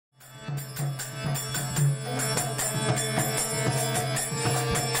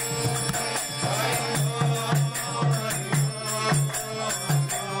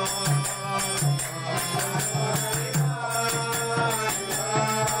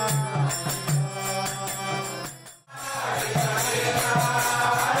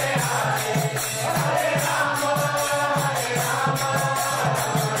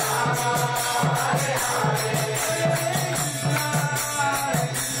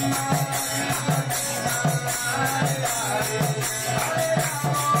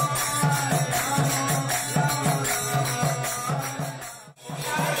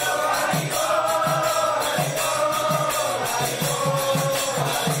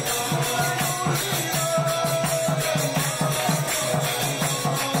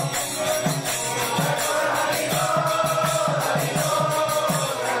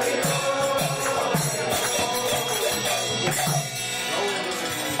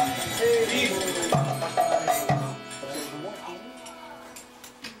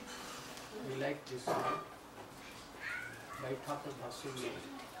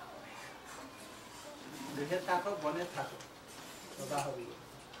गृहे थाको बने थाको सदा Hari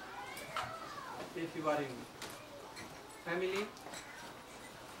if you are in family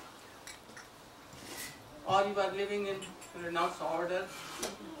or you are living in renounced order,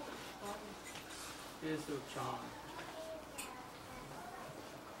 you should chant,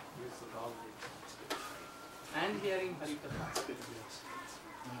 you should always and hearing Hari Katha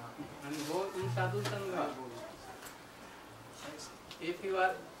and go in sadhu sangha. If you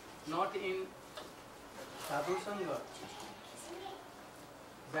are not in sadhu sangha,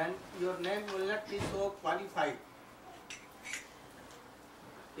 then your name will not be so qualified.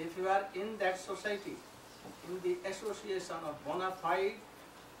 If you are in that society, in the association of bona fide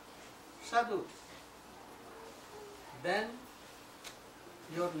sadhu, then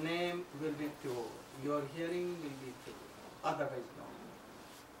your name will be pure, your hearing will be pure, otherwise no.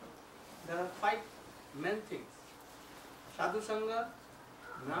 There are 5 main things: sadhu sangha,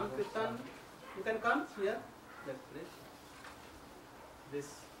 nam kirtan. You can come here, that place. This,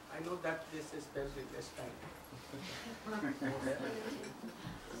 I know that this is very less time.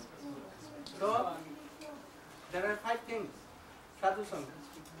 So, there are 5 things: sadhu sangha,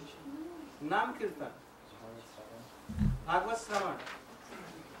 nam kirtan, bhagavad shravan,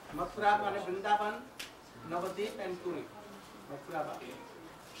 Mathura mane Vrindavan, Navadip and Puri, Mathura Bhagavad,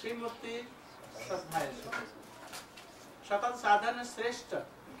 Sri Murti, Sadhaya, Sakal Sadhana Shrestha,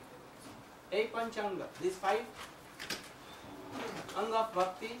 Ek Panchanga. These 5 Anga of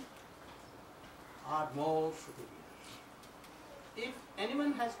Bhakti are more superior. If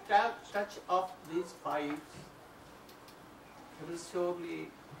anyone has touch of these 5, he will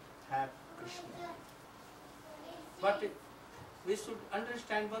surely have Krishna. But we should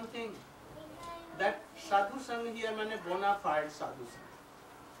understand one thing, that sadhu sangha here means bona fide sadhu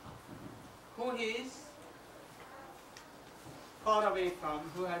sangha, who is far away from,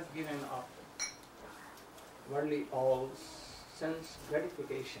 who has given up worldly all sense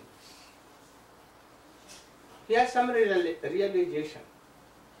gratifications. He has some realization.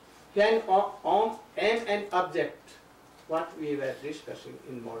 He has aim and object, what we were discussing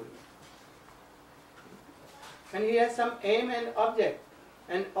in morning. And he has some aim and object,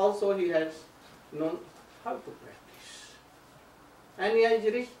 and also he has known how to practice. And he has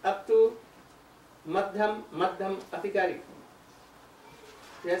reached up to Madhyam Adhikari.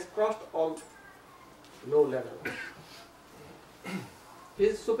 He has crossed all low level. He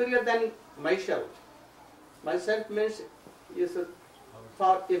is superior than myself. Myself means he is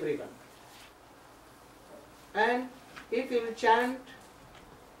for everyone. And if he will chant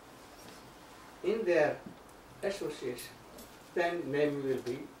in their association, then name will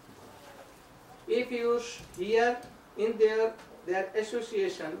be. If you hear in their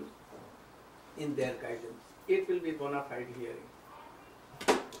association, in their guidance, it will be bona fide hearing.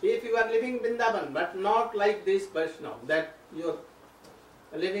 If you are living Vrindavan, but not like this Vaishnava, that your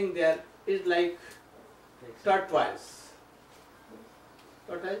living there is like tortoise.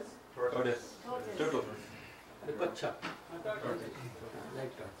 Tortoise? Turtle. The Kachap.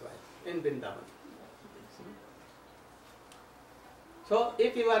 Like tortoise in Vrindavan. So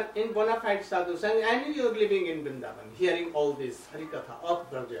if you are in bona fide sadhu sangha and you are living in Vrindavan, hearing all this Harikatha of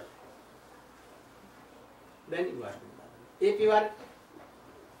Braja, then you are Vrindavan. If you are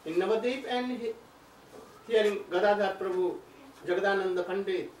in Navadip and hearing Gadadhar Prabhu, Jagadananda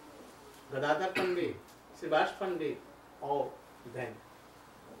Pandit, Gadadhar Pandit, Srivas Pandit, all then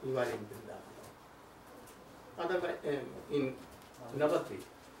you are in Vrindavan. Otherwise, in Navadip.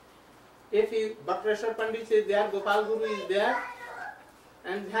 If you, Bhakreshwar Pandit is there, Gopal Guru is there,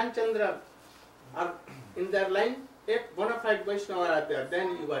 and Dhyan Chandra are in their line, if bona fide Vaishnava are there,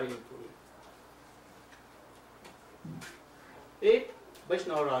 then you are in Puri. If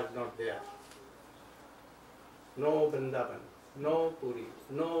Vaishnava is not there, no Vrindavan, no Puri,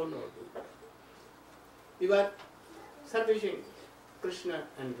 no Puri. You are servicing Krishna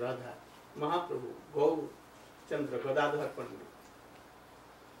and Radha, Mahaprabhu, Gaur, Chandra, Gadadhar Pandit,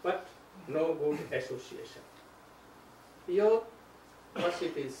 but no good association. Your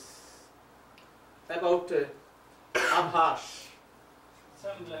worship is about abhas,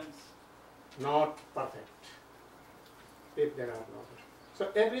 semblance, not perfect. If there are no.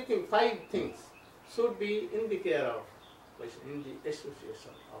 So everything, 5 things should be in the care of Vaishnava, in the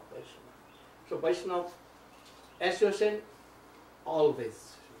association of Vaishnava. So Vaishnava association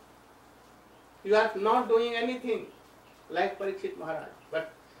always. You are not doing anything like Parikshit Maharaj,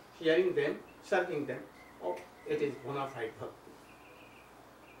 but hearing them, serving them, oh, it is bona fide bhakti.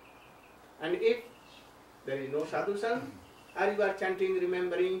 And if there is no sadhu sangha, or you are chanting,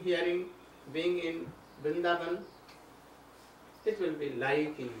 remembering, hearing, being in Vrindavan, it will be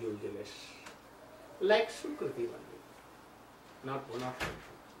like useless. like Sukriti only, not one of them.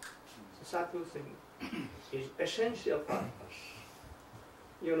 So Sadhu Singh is essential for us.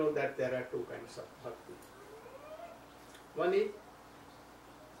 You know that there are two kinds of bhakti. One is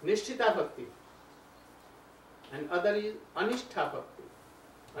Nishtita Bhakti and other is Anishtha Bhakti.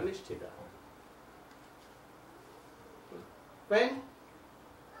 Anishtita. When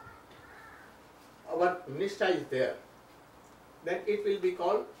our Nishtha is there, then it will be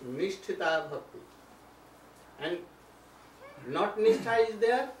called Nishtita Bhakti. And not Nishtha is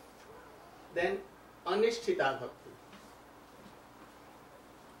there, then Anishtita Bhakti.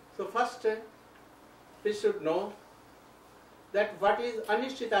 So first we should know that what is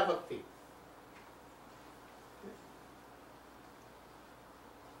Anishtita Bhakti.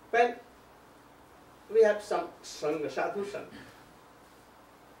 Well, we have some Sangha, Sadhu Sangha,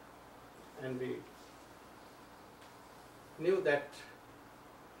 and we knew that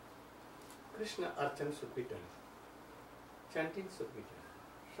Krishna Archan should be done, chanting should be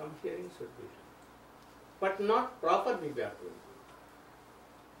done, some hearing should be done, but not proper we are doing.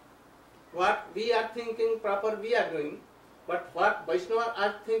 What we are thinking proper we are doing, but what Vaishnava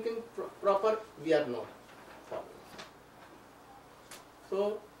are thinking proper we are not following.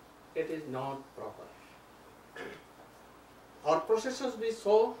 So it is not proper. Our processes be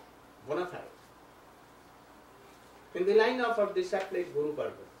so bona fide. In the line of our disciple Guru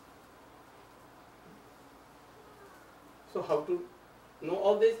Bhargava. So how to know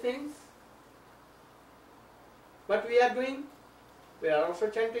all these things? What we are doing? We are also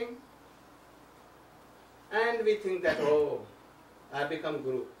chanting. And we think that, oh, I have become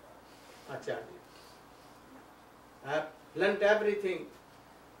Guru, Acharya. I have learnt everything.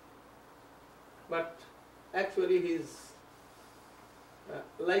 But actually he is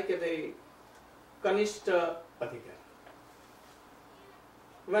like a very Kanishta Adhikar.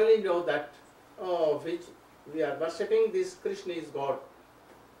 We only know that, which we are worshipping, this Krishna is God.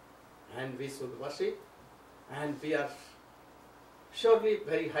 And we should worship. And we are surely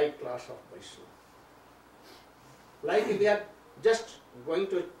very high class of Vaishnava. Like we are just going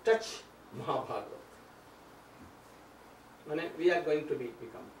to touch Mahabharata. We are going to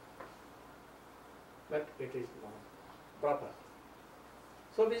become. But it is not proper.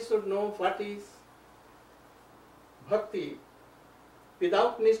 So we should know what is bhakti.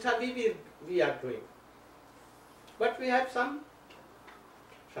 Without nishtha we are doing. But we have some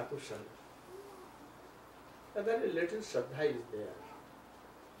sadhu sangha. A very little shraddha is there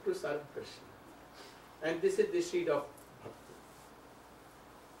to serve Krishna. And this is the seed of bhakti.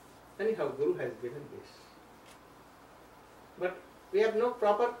 Anyhow, Guru has given this. But we have no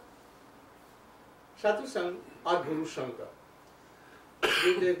proper sadhu sangha or Guru sangha.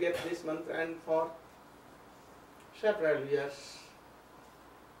 Gurudev gave this mantra, and for several years,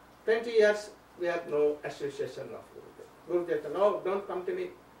 20 years, we have no association of Gurudev. Gurudev said, no, don't come to me.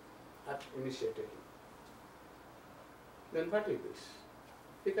 I initiated you. Then what is this?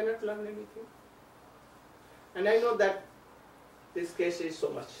 We cannot learn anything. And I know that this case is so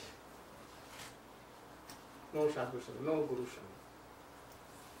much. No sadhu sangha, no Guru sangha.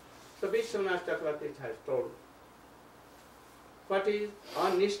 So Vishwanath Chakravarti has told what is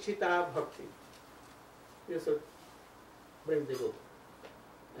Anishtita Bhakti. You should bring the book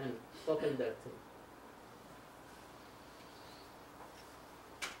and open that thing.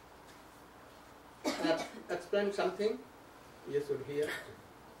 I have explained something, you should hear,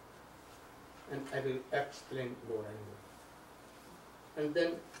 and I will explain more and more. And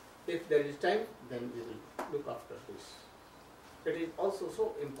then, if there is time, then we will look after this. It is also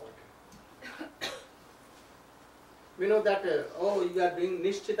so important. We know that, you are doing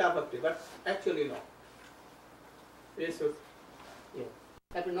Nishtita Bhakti, but actually no. We should,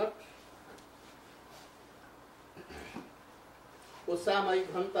 have you not? Usamai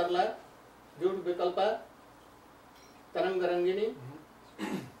Bhantarla, Jud Vikalpa, Tarangarangini,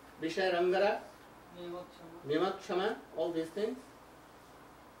 Vishaya Rangara, Mimakshama, all these things.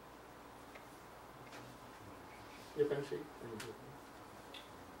 You can see.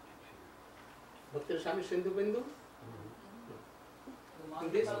 Bhakti Swami Sindhu Bindu.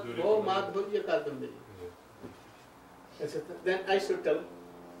 This Madhurya Kadambari. Then I should tell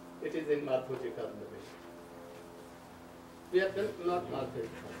it is in Madhurya Kadambari. We have done not Madhurya.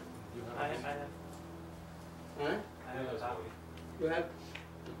 I have. Huh? I have a copy. You have?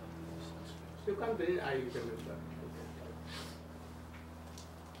 You can't bring, I remember.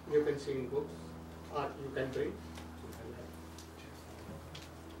 You can see in books, or you can bring.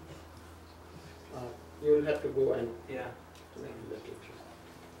 You will have to go and Yeah.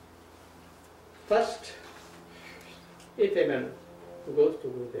 First, if a man goes to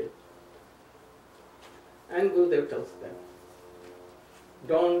Gurudev, And Gurudev tells them,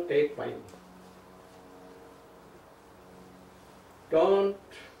 don't take wine. Don't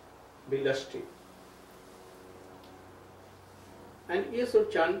be lusty. And you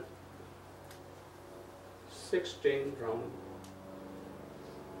should chant 16 round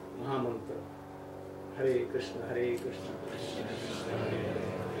Mahamantra. Hare Krishna, Hare Krishna, Krishna Krishna, Hare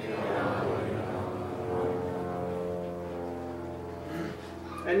Hare.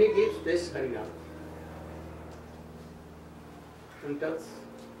 And he gives this Harinam and tells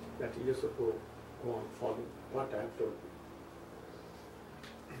that you should go on following what I have told you.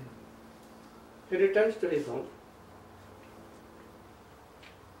 He returns to his home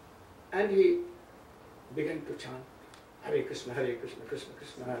and he began to chant Hare Krishna, Hare Krishna, Krishna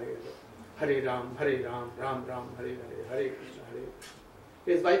Krishna, Hare Hare, Hare Ram, Ram Ram, Hare Hare, Hare Krishna, Hare Krishna.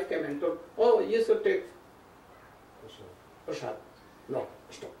 His wife came and told, oh, you should take prasad. No,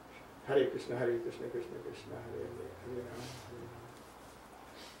 stop. Hare Krishna, Hare Krishna, Krishna Krishna, Hare Hare, Hare Ram, Hare Ram.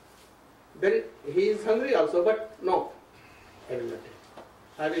 Then he is hungry also, but no, I will not take.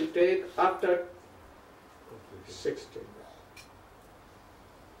 I will take after 16.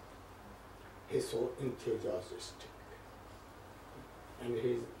 He is so enthusiastic and he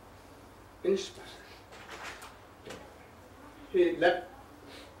is inspired. He left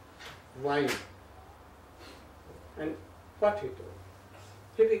wine and what he told?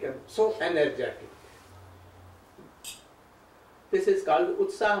 He became so energetic. This is called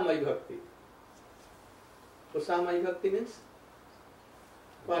Utsahamay Bhakti. Utsahamay Bhakti means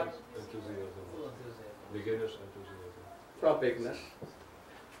what? Enthusiasm. Beginner's enthusiasm. For beginners.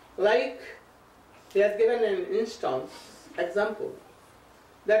 Like he has given an instance, example,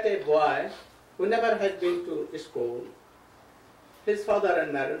 that a boy who never had been to school, his father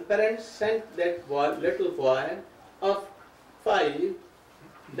and Narayan, parents sent that boy, little boy of 5,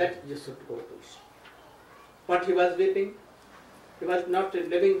 that you should go to school. But he was weeping. He was not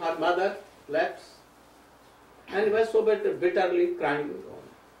living her mother laps. And he was so bitterly crying.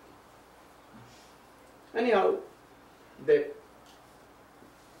 Anyhow, they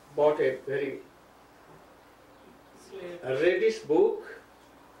bought a very reddish book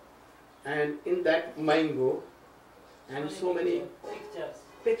and in that mango and so many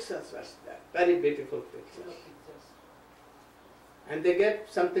pictures was there, very beautiful pictures. And they get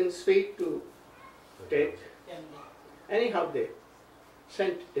something sweet to take. Anyhow, they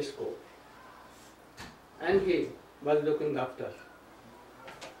sent to school. And he was looking after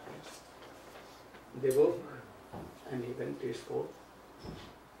the book and he went to school.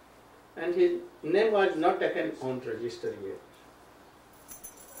 And his name was not taken on register yet.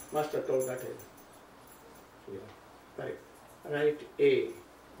 Master told that, write A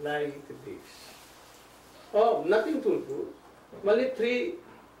like this. Oh, nothing to do. Only 3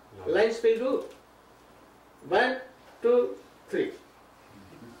 lines will do. 1, 2, 3.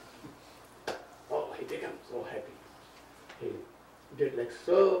 Oh, he became so happy. He did like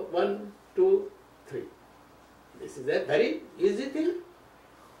so, 1, 2, 3. This is a very easy thing.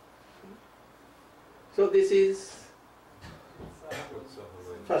 So this is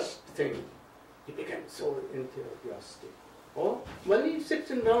first thing. He became so enthusiastic. Oh, only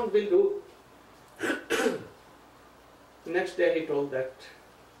 16 rounds will do. Next day he told that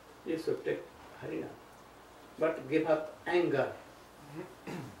you should take Harinam, but give up anger.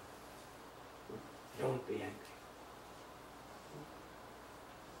 Don't be angry.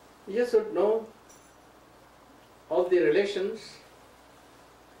 You should know of the relations,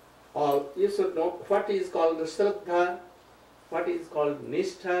 or you should know what is called Shraddha, what is called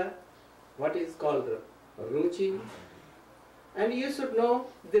Nishtha, what is called Ruchi, and you should know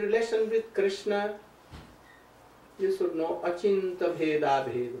the relation with Krishna. You should know Achinta Bheda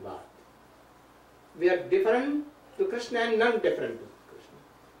Bhedvat. We are different to Krishna and non-different to Krishna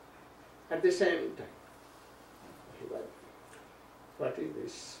at the same time. What is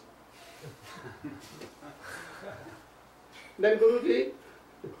this? Then Guruji,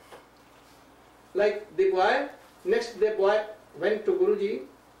 like the boy, next the boy went to Guruji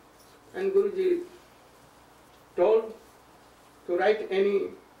and Guruji told to write any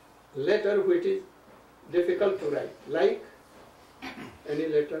letter which is difficult to write, like any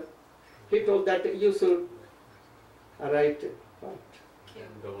letter. He told that you should write what?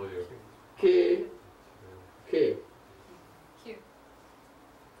 W. K. Q.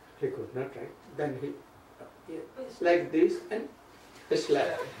 He could not write. Then he like this and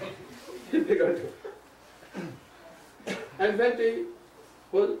slapped. He began to. And when the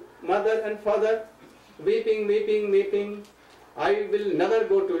whole mother and father weeping, I will never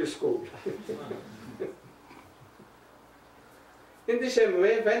go to school. In the same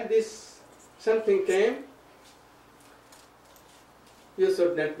way, when this something came, You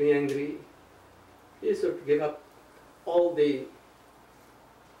should not be angry. You should give up all the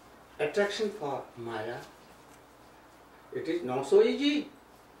attraction for Maya. It is not so easy.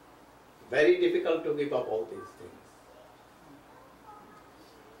 Very difficult to give up all these things.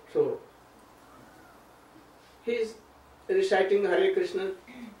 So, he is reciting Hare Krishna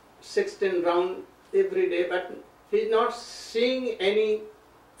 16 rounds every day, but he is not seeing any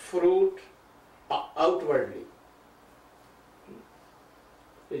fruit outwardly.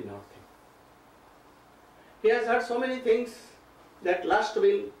 He is not thinking. He has heard so many things that lust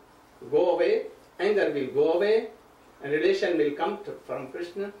will go away, anger will go away, and relation will come from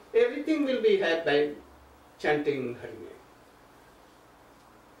Krishna. Everything will be had by chanting Hari name.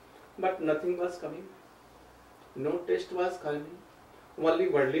 But nothing was coming. No taste was coming. Only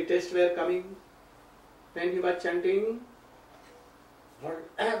worldly tastes were coming. When he was chanting,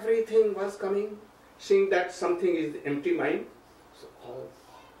 everything was coming. Seeing that something is empty mind, so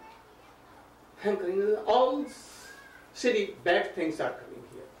all silly bad things are coming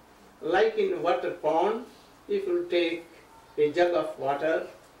here. Like in water pond, if you take a jug of water,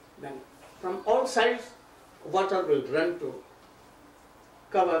 then from all sides water will run to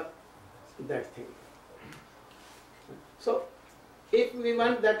cover that thing. So, if we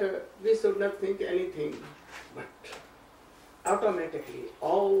want that, we should not think anything, but automatically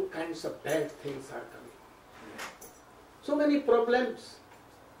all kinds of bad things are coming. So many problems,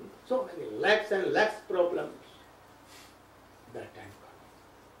 so many lakhs and lakhs problems that time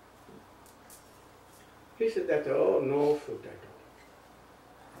coming. He said that, oh, no fruit at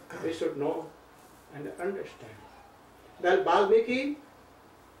all. We should know and understand. That Valmiki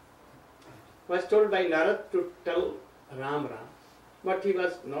was told by Narad to tell Ram, but he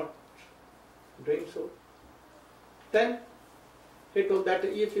was not doing so. Then he told that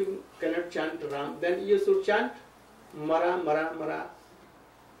if you cannot chant Ram, then you should chant Mara, Mara, Mara.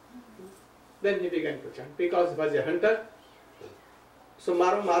 Then he began to chant because he was a hunter. So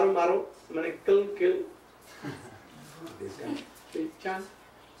Maro, Maro, Maro, meaning kill, kill. This kind he chant.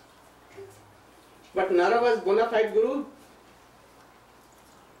 But Nara was bona fide guru.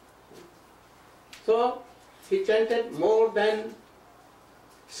 So he chanted more than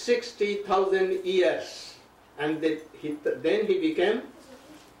 60,000 years, and then he became,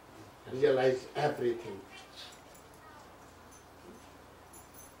 realized everything.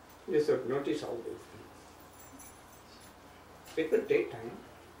 You should notice all these things. It will take time.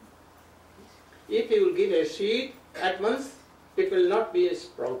 If you will give a seed at once, it will not be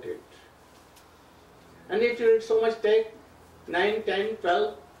sprouted. And it will so much take 9, 10,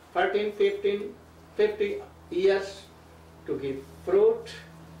 12, 13, 15, 50 years to give fruit.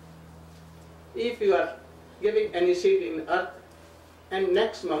 If you are giving any seed in earth, and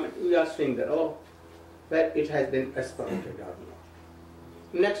next moment you are seeing that, oh, where it has been sprouted or not.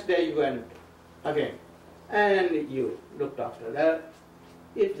 Next day you went again, and you looked after that.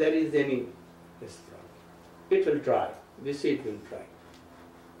 If there is any sprout, it will dry, the seed will dry.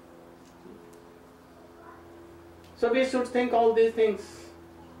 So we should think all these things.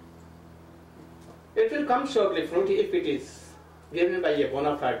 It will come surely fruit if it is given by a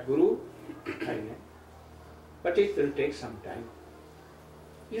bona fide guru, but it will take some time.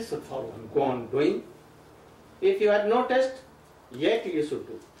 You should follow and go on doing. If you have no taste, yet you should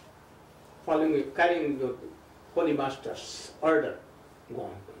do. Following, carrying your holy master's order, go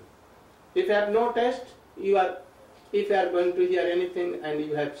on doing. If you have no taste, if you are going to hear anything and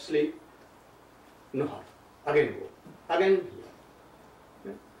you have sleep, no harm. Again go. Again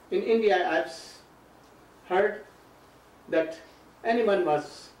hear. In India, I have heard that anyone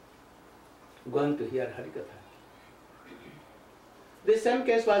was going to hear Harikatha. The same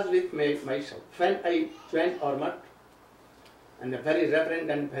case was with myself. When I joined Ormat, and a very reverend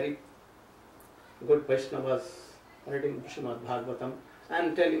and very good Vaishnava was reading Srimad Bhagavatam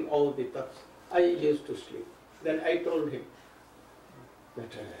and telling all the thoughts, I used to sleep. Then I told him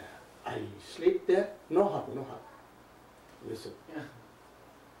that I sleep there, no harm, no harm. You should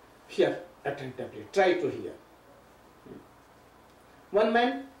hear attentively, try to hear. One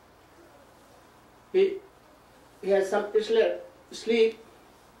man, he has some sleep.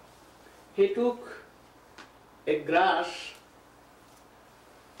 He took a grass.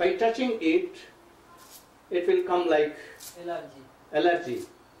 By touching it, it will come like allergy.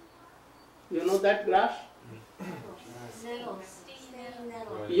 You know that grass?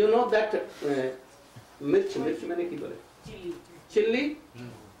 You know that mirch mane ki bole? Chilli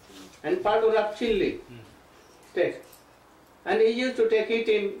and powder of chilli. Take. And he used to take it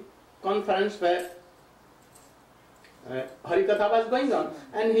in conference where Harikatha was going on,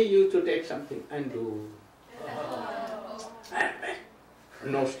 and he used to take something and do.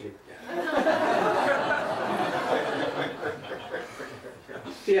 No sleep.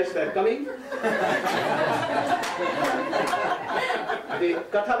 Tears were coming. The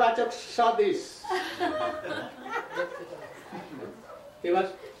Kathavachak saw this. He was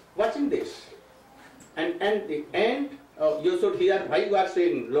watching this. And at the end, you should hear why you are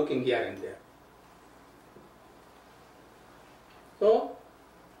saying, looking here and there. So,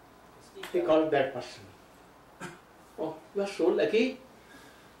 he called that person. Oh, you are so lucky.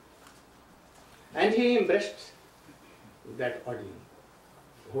 And he embraced that audience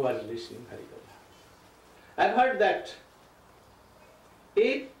who was listening Harikatha. I've heard that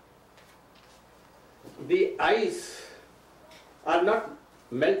if the eyes are not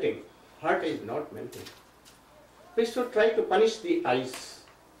melting, heart is not melting, we should try to punish the eyes,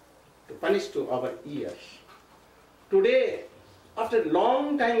 to punish to our ears. Today, after a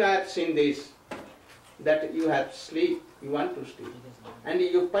long time I have seen this, that you have sleep, you want to sleep, and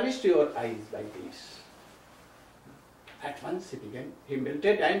you punished your eyes by this. At once he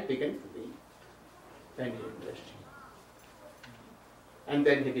melted and began to weep. Then he embraced him. And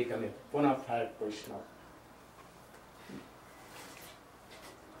then he became a bona fide Vaishnava.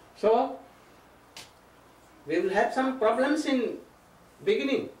 So, we will have some problems in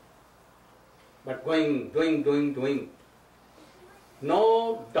beginning, but doing,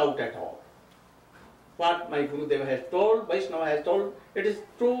 no doubt at all. What my Gurudeva has told, Vaishnava has told, it is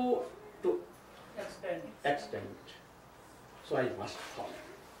true to extent. So I must follow.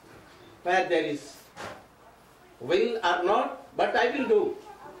 Where there is will or not, but I will do.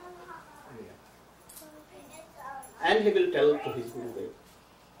 And he will tell to his Gurudeva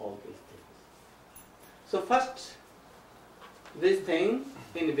all these things. So first, this thing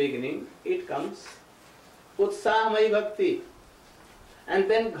in the beginning, it comes Utsahamai Bhakti, and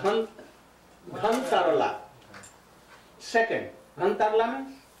then Ghantarala. Second, Ghantarala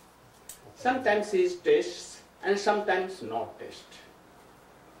means sometimes he is taste and sometimes not taste.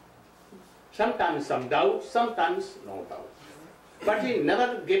 Sometimes some doubt, sometimes no doubt. But he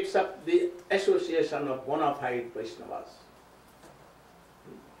never gives up the association of bona fide Vaishnavas.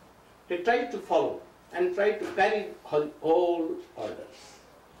 He tried to follow and tried to carry all orders.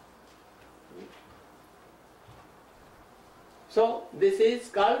 So this is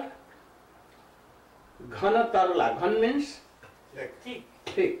called Ghana Tarla. Ghan means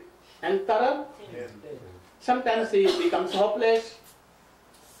thick. And Tara, sometimes he becomes hopeless.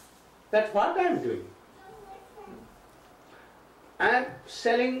 That's what I am doing. I am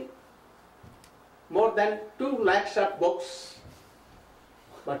selling more than 2 lakhs of books,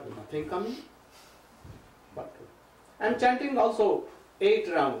 but nothing coming. I am chanting also 8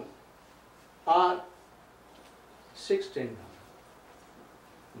 rounds or 16 rounds.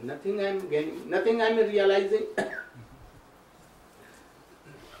 Nothing I am gaining, nothing I am realizing.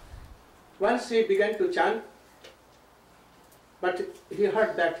 Once he began to chant, but he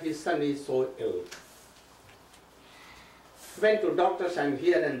heard that his son is so ill. Went to doctors and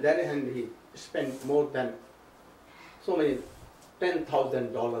here and there, and he spent more than so many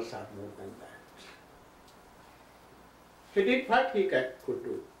 $10,000 or more than that. He did what he could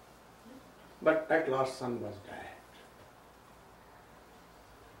do, but at last son was dead.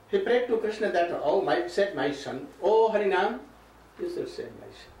 He prayed to Krishna that, oh, said my son, oh Harinam, you should say my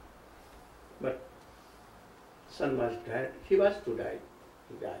son. But son was dead, he was to die,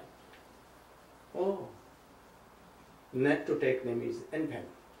 he died. Oh, not to take name is infant.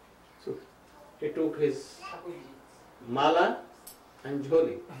 So he took his mala and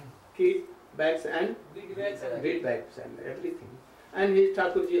jholi, kit bags and bead bags and everything. And his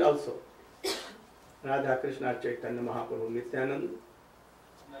Thakurji also, Radha Krishna Chaitanya Mahaprabhu Nityananda,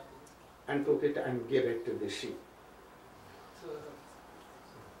 and took it and gave it to the sheep.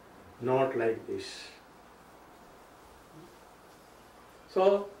 Not like this.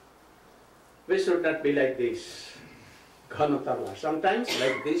 So, we should not be like this. Ghanatarla. Sometimes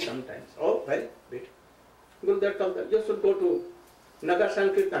like this, sometimes. Oh, very bit. Gurudev told them, you should go to Nagar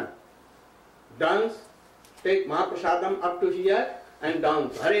Sankirtan. Dance, take Mahaprasadam up to here and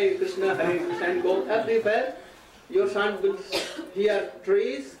dance. Hare Krishna, and go everywhere. Your son will hear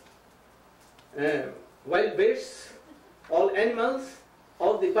trees, wild beasts, all animals,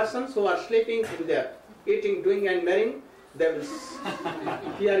 all the persons who are sleeping in there, eating, doing and marrying, they will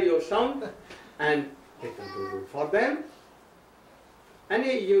hear your sound and it will do good for them. And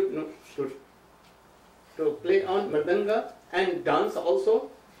you should to play on mridanga and dance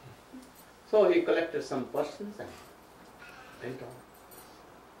also. So he collected some persons and went on.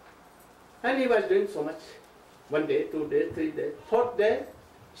 And he was doing so much. 1 day, 2 days, 3 days. 4th day,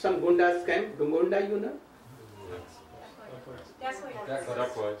 some gundas came. Gunda, you know? That's why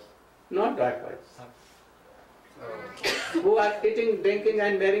Likewise. Not likewise. Who are eating, drinking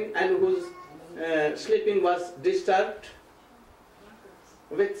and marrying, and whose sleeping was disturbed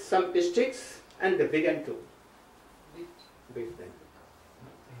with some sticks, and they began to beat them.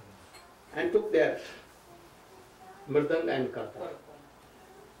 And took their mridang and karta.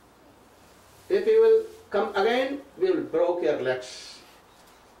 If you will come again, we will break your legs.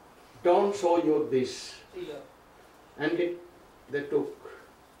 Don't show you this. And they took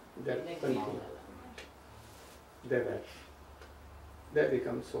their country. They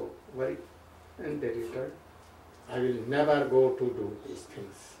become so worried, and they returned. I will never go to do these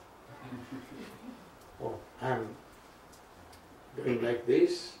things. Oh, I am doing like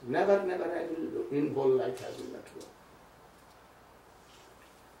this. Never I will do. In whole life I will not go.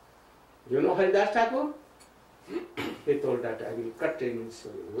 You know Haridas Thakur? He told that I will cut him into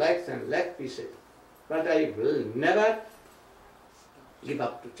legs and leg pieces, but I will never give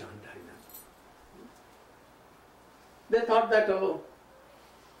up to chant Harinam. They thought that, oh,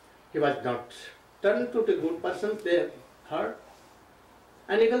 he was not turned to the good persons, they heard.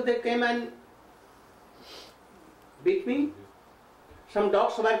 And even they came and beat me. Some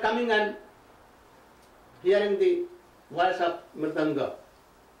dogs were coming and hearing the voice of Mridanga.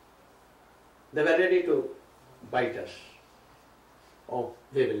 They were ready to bite us. Oh,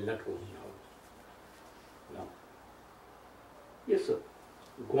 they will not go now. No. Yes, sir.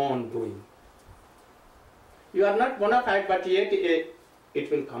 Go on doing. You are not bona fide, but yet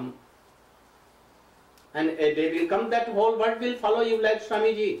it will come. And a day will come that whole world will follow you like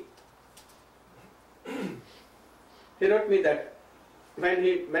Swamiji. He wrote me that when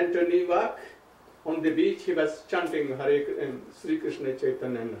he went to New York, on the beach he was chanting Sri Krishna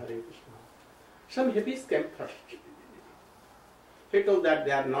Chaitanya and Hare Krishna. Some hippies came first. He told that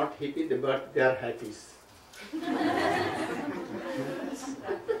they are not hippie, but they are happies.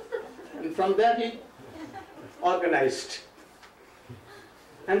 And from there he organized.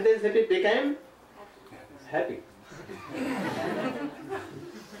 And this hippie became happy.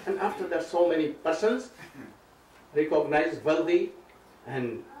 And after that, so many persons, recognized wealthy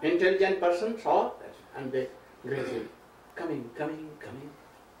and intelligent persons, saw that, and they gradually coming.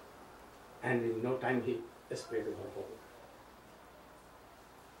 And in no time he spread over the whole.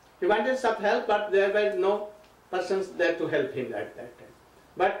 He wanted some help, but there were no persons there to help him at that time.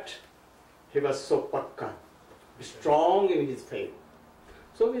 But he was so pakka, strong in his faith.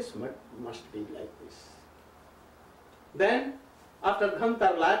 So we must be like this. Then, after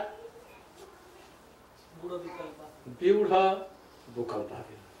Ghantar life, Vyudha Vikalpa.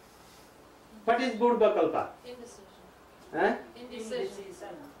 What is Vyudha Vikalpa? Indecision. Huh? Indecision.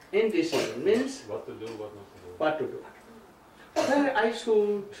 Indecision means What to do, what not to do. what to do. Where I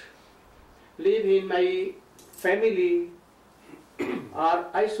should live in my family, or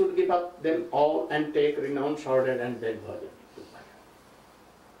I should give up them all and take renowned sword and dead bhajan.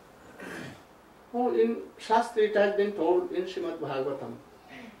 Oh, in Shastra it has been told in Srimad Bhagavatam,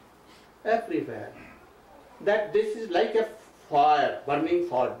 everywhere, that this is like a fire burning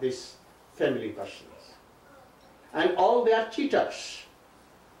for these family persons. And all they are cheaters.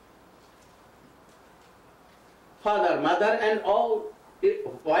 Father, mother and all,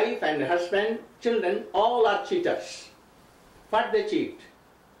 wife and husband, children, all are cheaters. What they cheat?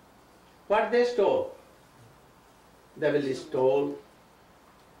 What they stole? They will steal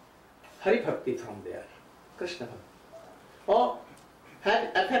Hari Bhakti from there, Krishna Bhakti. Oh,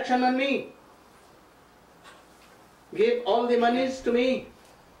 have affection on me. Give all the monies to me.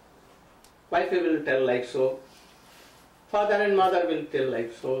 Wife will tell like so. Father and mother will tell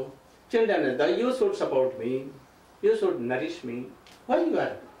like so. Children, you should support me. You should nourish me. Why you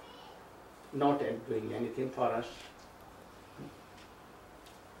are not doing anything for us?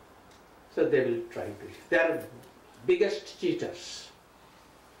 So they will try to. They are biggest cheaters.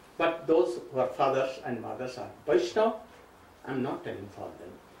 But those who are fathers and mothers are Vaishnava, I am not telling for them.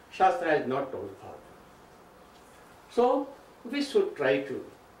 Shastra has not told for them. So we should try to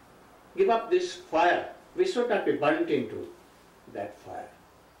give up this fire. We should not be burnt into that fire.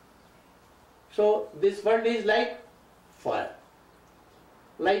 So this world is like fire.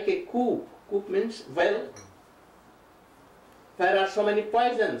 Like a coop. Coop means well. There are so many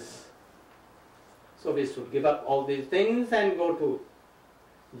poisons. So we should give up all these things and go to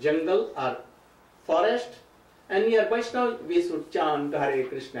jungle or forest, and near Vaishnava we should chant Hare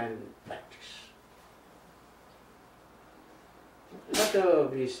Krishna and practice.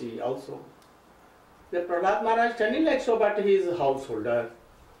 But we see also that Prahlad Maharaj standing like so, but he is a householder.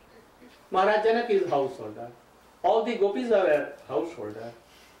 Maharaj Janak is householder. All the gopis are a householder.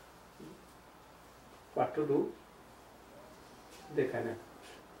 What to do? they cannot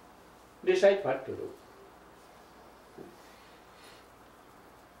decide what to do.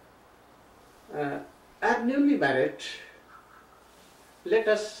 As newly married, let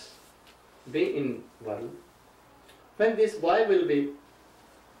us be in world. When this boy will be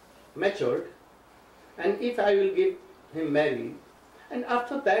matured, and if I will give him marry, and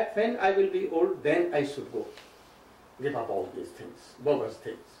after that when I will be old, then I should go. Give up all these things, bogus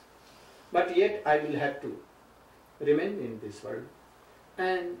things. But yet I will have to remain in this world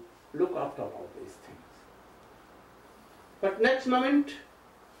and look after all these things. But next moment,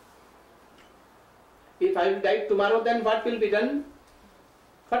 if I will die tomorrow, then what will be done?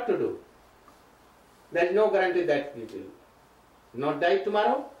 What to do? There is no guarantee that we will not die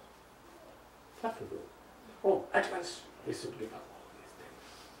tomorrow. What to do? Oh, at once we should give up all these things.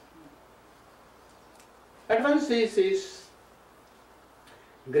 At once he says,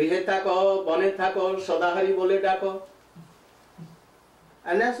 Grihe thako, bone thako, sadahari bole dako.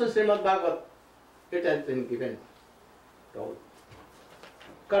 And as Srimad Bhagavat, it has been given, told.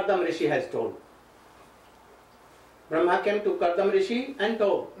 Kardam Rishi has told. Brahma came to Kardam Rishi and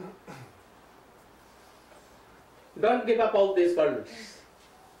told, don't give up all these worlds.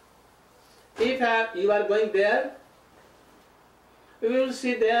 If you are going there, you will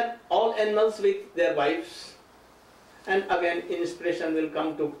see there all animals with their wives, and again inspiration will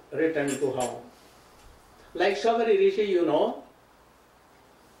come to return to home. Like Shavari Rishi, you know,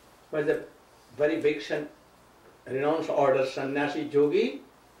 was a very big renounced order sannyasi yogi,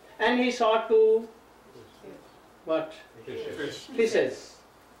 and he sought to what? Fishes.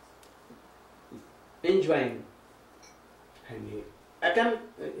 Enjoying. And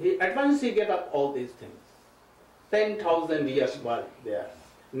at once he gave up all these things. 10,000 years was there,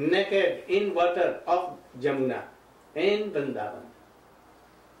 naked in water of Jamuna, in Vrindavan.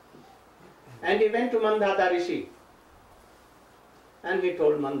 And he went to Mandhata Rishi, and he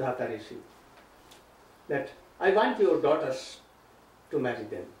told Mandhata Rishi that I want your daughters to marry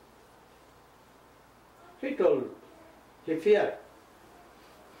them. He feared.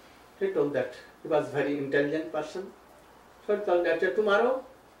 He told that he was a very intelligent person. So he told that tomorrow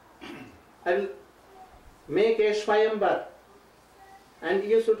I will make a Swayamvar, and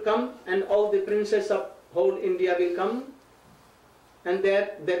you should come, and all the princes of whole India will come, and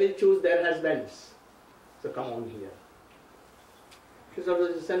there they will choose their husbands. So come on here. He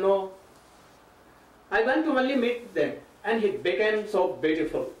said, no, I want to only meet them. And he became so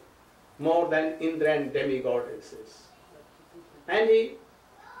beautiful, more than Indra and demigoddesses. And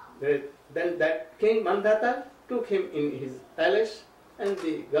then that King Mandhata took him in his palace, and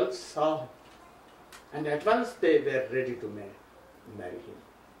the girls saw him. And at once they were ready to marry him.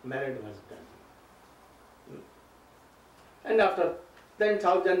 Marriage was done. And after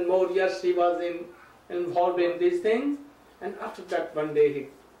 10,000 more years he was involved in these things. And after that one day he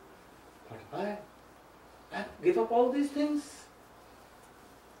thought, I give up all these things.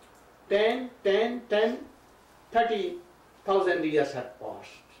 30,000 years have passed.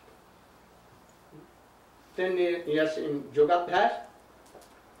 10 years in Yogaabhyas,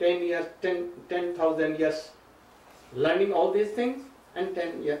 10,000 years learning all these things, and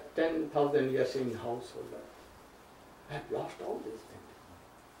 10,000 years in household life. I have lost all these things.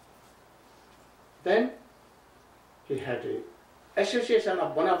 Then he had an association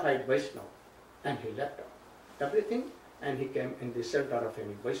of bona fide Vaishnava, and he left everything, and he came in the shelter of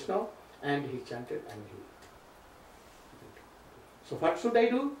any Vaishnava, and he chanted, and he. So what should I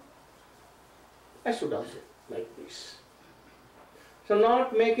do? I should also like this. So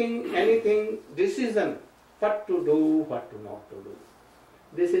not making anything decision, what to do, what to not to do.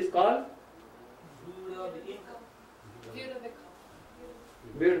 This is called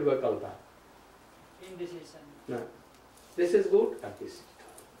Virudvakalpa. Indecision. No. This is good and this is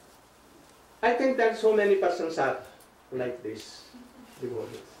good. I think that so many persons are like this,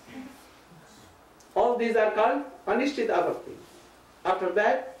 devotees. All these are called Anishtita Bhakti. After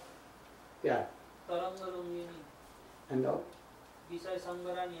that, yeah. And all.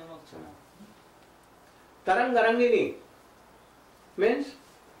 Tarangarangini means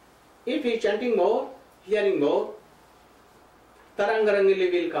if he is chanting more, hearing more,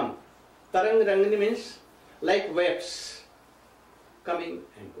 Tarangarangini will come. Tarangarangini means like waves coming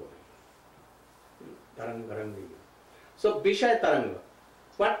and going. Tarangarangini. So Vishaya Taranga.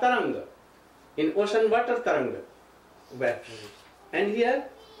 What Taranga? In ocean water Taranga. Waves. And here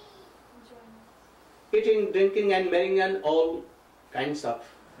eating, drinking and marrying and all kinds of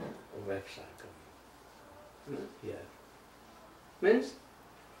waves are coming. Here. Means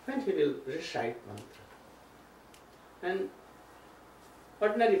when he will recite mantra. And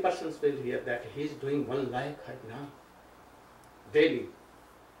ordinary persons will hear that he is doing one like right now. daily,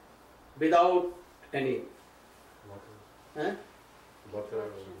 without any, Butter.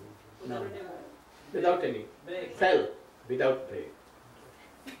 no, without any, Break. fell without break.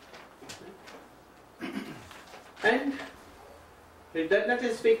 And he does not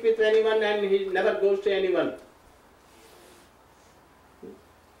speak with anyone, and he never goes to anyone.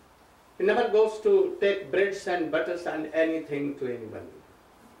 He never goes to take breads and butters and anything to anyone.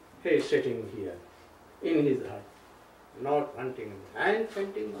 He is sitting here in his heart, not wanting and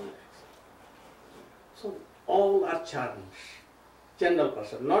painting on that. So all are charms. General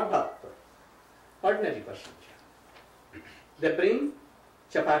person, not bhakta, ordinary person. They bring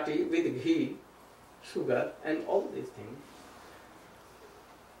chapati with ghee, sugar and all these things.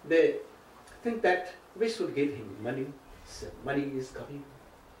 They think that we should give him money. So money is coming.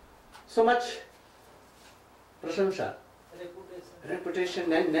 So much prasansa,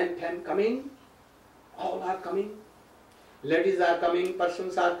 reputation and fame coming. All are coming. Ladies are coming,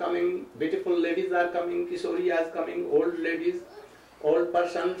 persons are coming, beautiful ladies are coming, Kishori are coming, old ladies, old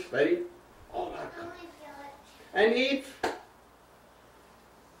persons, all are coming. And if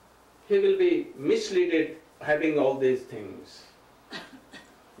he will be misleaded having all these things,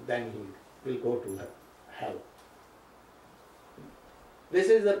 then he will go to hell. This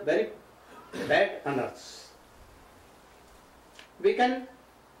is a very bad unearths. We can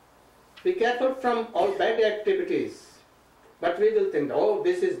be careful from all bad activities, but we will think, oh,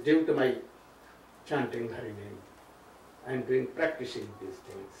 this is due to my chanting Hari name and practicing these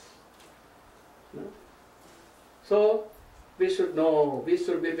things. No? So we should know, we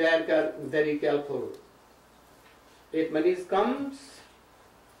should be very careful. If money comes,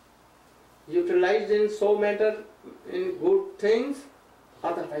 utilized in so matter in good things,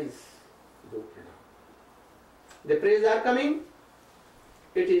 otherwise do pranam. The praise are coming,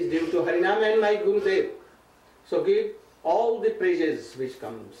 it is due to Harinam and my Gurudev. So give all the praises which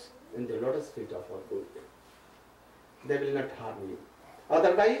comes in the lotus feet of our Gurudev. They will not harm you.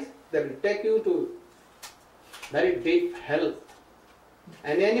 Otherwise, they will take you to very deep hell.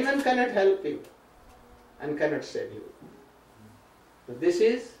 And anyone cannot help you and cannot save you. So this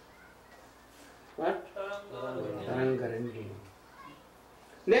is what? Tarangarandi.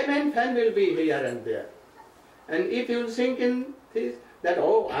 Name and fame will be here and there. And if you think in this, that,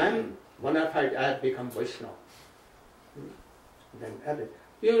 oh, I am bona fide, I have become Vaishnava, then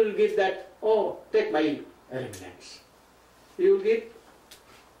you will give that, oh, take my remnants. You will give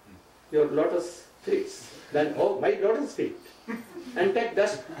your lotus feet, then, oh, my lotus feet, and take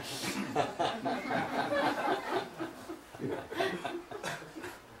dust.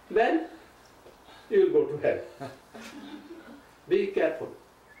 Then you will go to hell. Be careful.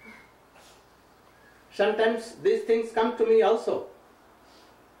 Sometimes these things come to me also.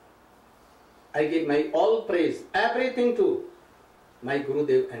 I give my all praise, everything to my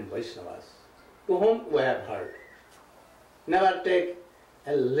Gurudev and Vaishnavas, to whom we have heard. Never take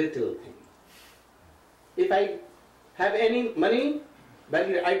a little thing. If I have any money, but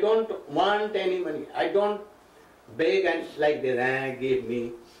I don't want any money. I don't beg and like this, give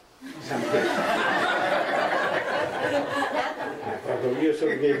me something. You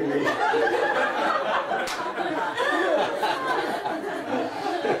should give me.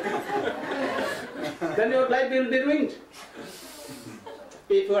 Then your life will be ruined.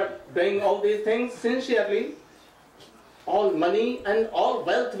 If you are doing all these things sincerely, all money and all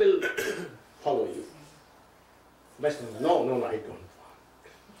wealth will follow you. But no, I don't want.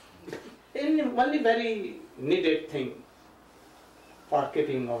 In only very needed thing for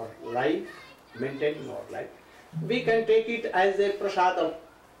keeping our life, maintaining our life, we can take it as a prasad of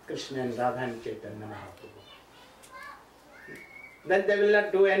Krishna and Radha and Chaitanya Mahaprabhu. Then they will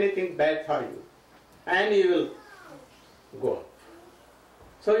not do anything bad for you, and you will go up.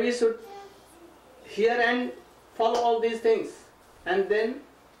 So we should hear and follow all these things, and then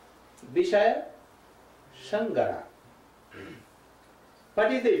Vishaya Sangara.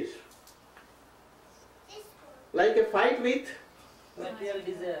 What is this? Like a fight with Material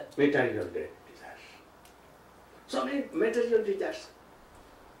desire. material desires. So many material desires.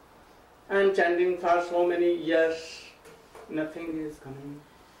 And chanting for so many years, nothing is coming.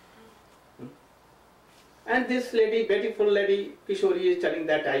 And this lady, beautiful lady, Kishori, is telling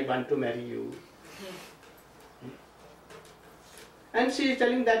that I want to marry you. And she is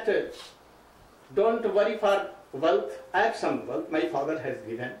telling that don't worry for wealth, I have some wealth, my father has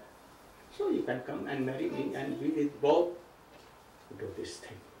given. So you can come and marry me and we will both do this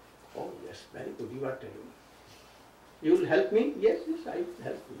thing. Oh yes, very good, you are telling me. You will help me? Yes, I will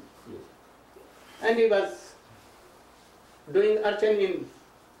help you. And he was doing archan in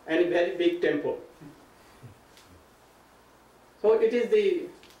any very big temple. So it is the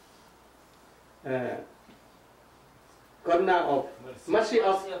karuna of mercy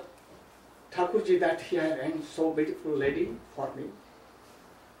of Thakurji that he had arranged so beautiful lady for me.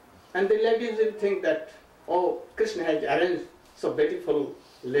 And the ladies will think that, oh, Krishna has arranged so beautiful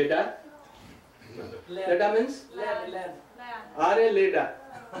leda. Leda means? Are leda.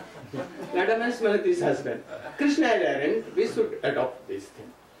 Leda means Manati's husband. Krishna has arranged, we should adopt these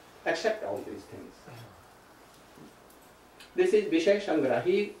things, accept all these things. This is Vishaya Sangra.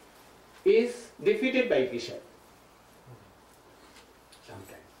 He is defeated by Vishaya.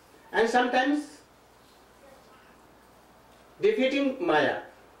 Sometimes. And sometimes defeating Maya.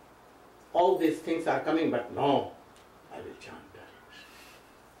 All these things are coming, but no, I will chant.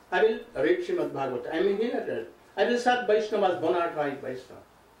 I will read Srimad Bhagavatam. I am here. I will serve Vaishnavas, bona fide Vaishnava.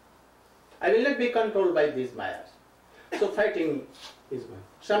 I will not be controlled by these Mayas. So fighting is one.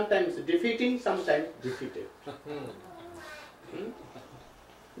 Sometimes defeating, sometimes defeated.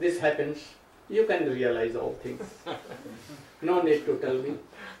 This happens. You can realize all things. No need to tell me.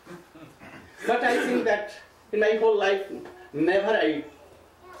 But I think that in my whole life, never I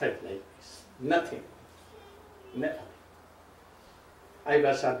felt like this. Nothing. Never. I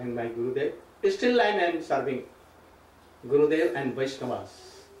was serving my Gurudev. Still I am serving Gurudev and Vaishnavas.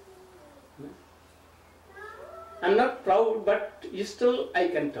 I am not proud, but still I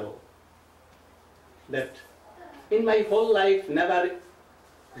can tell that in my whole life never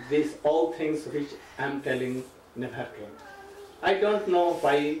these all things which I am telling never came. I don't know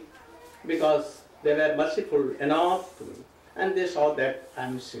why, because they were merciful enough to me and they saw that I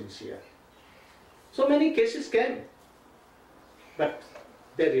am sincere. So many cases came, but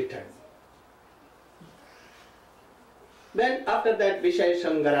they returned. Then after that Vishaya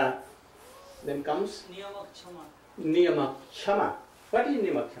Sangara, then comes Niyama Kshama. What is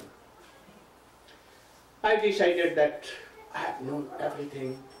Niyama Kshama? I decided that I have known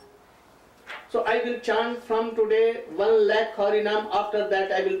everything. So I will chant from today 1 lakh Harinam, after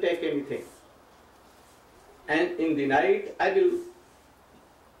that I will take anything. And in the night I will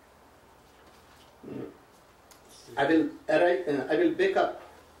wake up.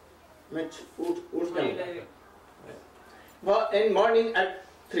 In morning at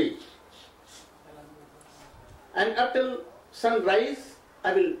 3. And up till sunrise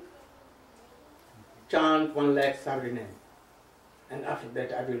I will chant 1 lakh Harinam. And after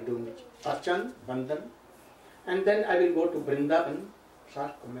that I will do Archan, Vandan. And then I will go to Vrindavan,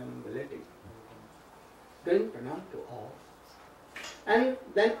 circumambulating, doing pranam to all. And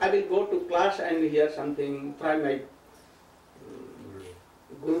then I will go to class and hear something from my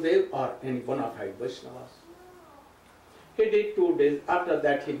Gurudev or any bona fide Vaishnavas. He did 2 days. After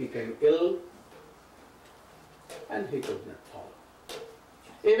that he became ill and he could not fall.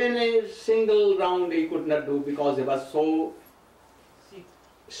 Even a single round he could not do because he was so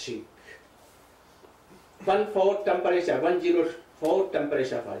sick. 104 temperature, 104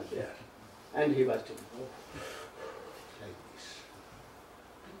 temperature was there. And he was doing like this.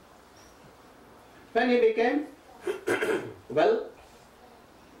 When he became well,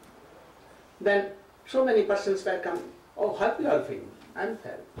 then so many persons were coming. Oh, how you are feeling? I'm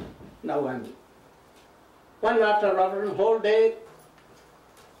well. Now I'm. One after another, whole day,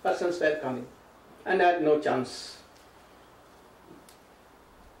 persons were coming. And I had no chance.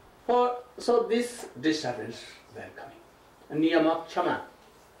 So this disturbance were coming. Niyama Kshama.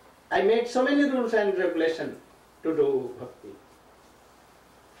 I made so many rules and regulations to do bhakti.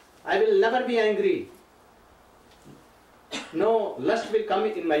 I will never be angry. No lust will come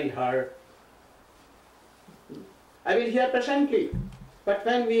in my heart. I will hear patiently. But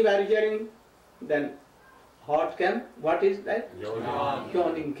when we were hearing, then heart came. What is that?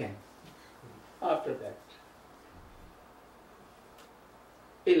 Yawning came. After that,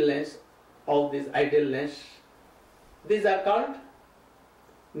 illness, all this idleness, these are called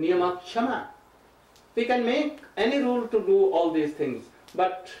Niyama Kshama. We can make any rule to do all these things,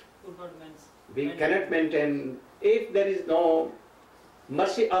 but we cannot maintain if there is no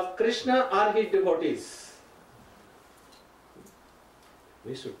mercy of Krishna or his devotees.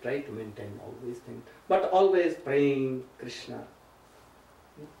 We should try to maintain all these things, but always praying Krishna.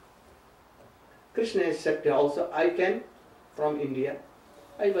 Krishna is said also, I came from India.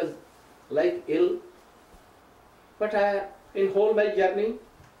 I was like ill, but in whole my journey,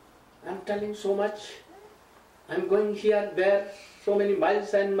 I am telling so much. I am going here, there, so many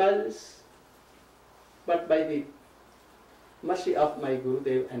miles and miles. But by the mercy of my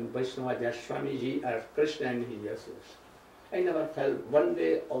Gurudev and Vaishnava Swamiji or Krishna and his associates, I never felt one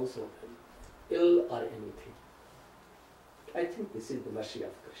day also ill or anything. I think this is the mercy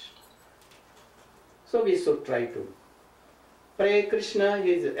of Krishna. So we should try to Pray Krishna,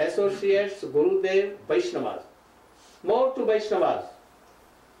 his associates, Gurudev, Vaishnavas. More to Vaishnavas,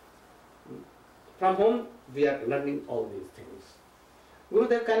 from whom we are learning all these things.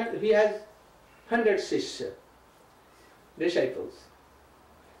 Gurudev he has 100 shishya, disciples.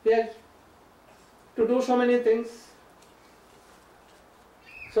 He has to do so many things.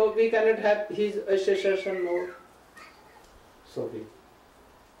 So we cannot have his association more. So we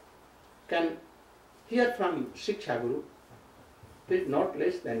can hear from Shiksha Guru, it is not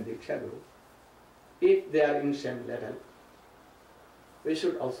less than Diksha Guru. If they are in same level, we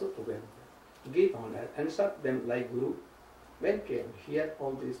should also obey them, give honor and serve them like Guru. When can hear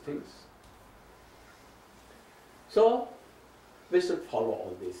all these things? So we should follow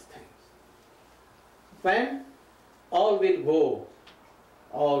all these things. When all will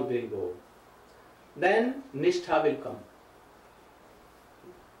go, then Nishtha will come.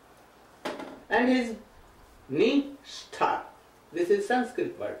 And his Nishtha, this is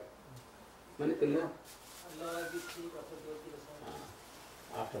Sanskrit word.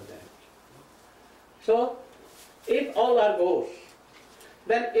 After that. So, if all are goes,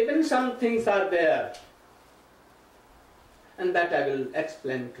 then even some things are there, and that I will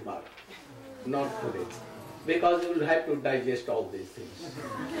explain tomorrow, not today, because you will have to digest all these things.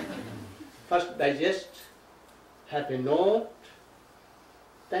 First digest, have a note.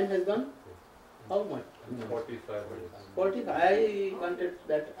 Time has gone? How much? 45 minutes. 45. I wanted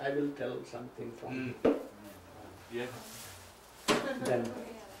that I will tell something from Yes. them.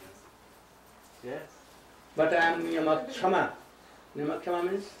 Yes. But I am Niyamakshama. Niyamakshama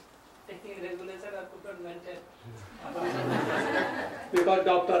means? Taking regulation I could not maintain. Because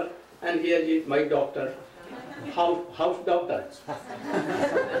doctor, and here is my doctor, house doctor.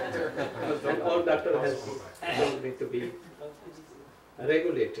 And all doctor has told me to be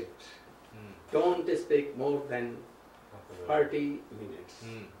regulated. Don't speak more than 30 minutes.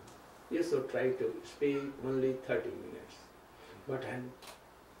 You should try to speak only 30 minutes. But I am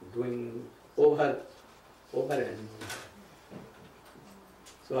doing over and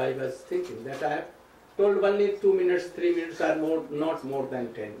so I was thinking that I have told only 2 minutes, 3 minutes are more, not more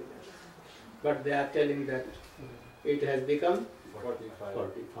than 10 minutes. But they are telling that it has become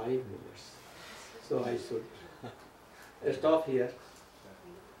 45 minutes. So I should stop here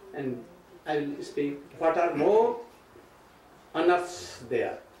and I will speak what are more unearths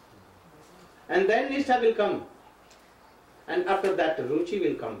there. And then Nishtha will come. And after that Ruchi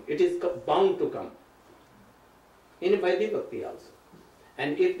will come. It is bound to come. In Vaidhi Bhakti also.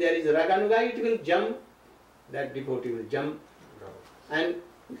 And if there is Raganuga, it will jump. That devotee will jump. And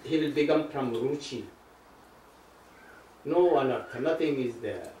he will become from Ruchi. No unearth, nothing is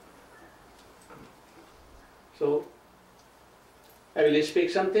there. So, I will speak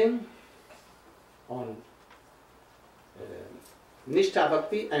something on Nishtha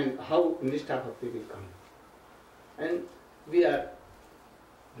Bhakti and how Nishtha Bhakti will come. And we are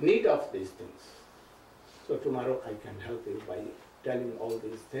in need of these things. So tomorrow I can help you by telling all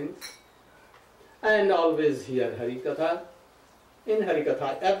these things. And always hear Harikatha. In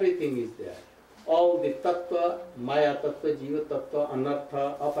Harikatha everything is there. All the Tattva, Maya Tattva, Jiva Tattva,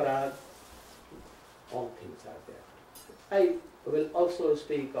 Anartha, Aparad, all things are there. I will also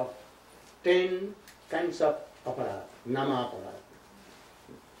speak of 10 kinds of Aparad, Nama Aparad.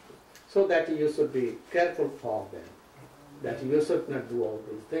 So that you should be careful for them. That you should not do all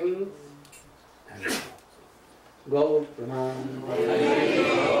these things. And Gaur Praman.